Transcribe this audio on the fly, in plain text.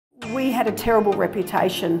had a terrible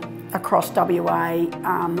reputation across WA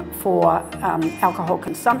for alcohol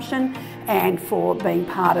consumption and for being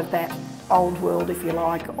part of that old world, if you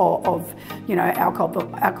like, of you know,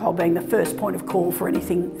 alcohol being the first point of call for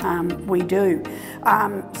anything we do.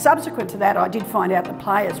 Subsequent to that, I did find out the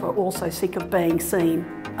players were also sick of being seen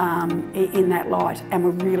in that light, and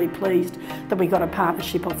we're really pleased that we got a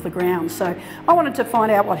partnership off the ground. So I wanted to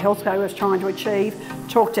find out what Healthway was trying to achieve,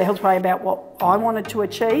 talk to Healthway about what I wanted to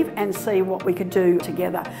achieve and see what we could do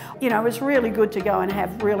together. You know, it was really good to go and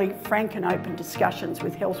have really frank and open discussions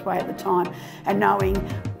with Healthway at the time, and knowing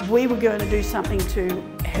we were going to do something to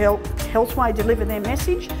help Healthway deliver their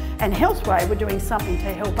message, and Healthway were doing something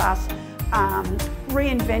to help us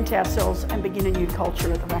reinvent ourselves and begin a new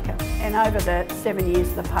culture at the WACA. And over the 7 years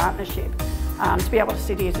of the partnership, to be able to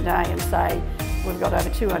sit here today and say we've got over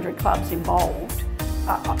 200 clubs involved,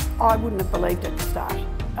 I wouldn't have believed at the start.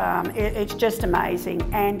 It's just amazing,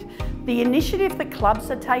 and the initiative the clubs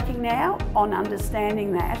are taking now on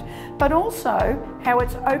understanding that, but also how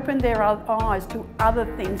it's opened their eyes to other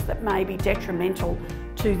things that may be detrimental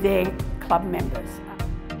to their club members.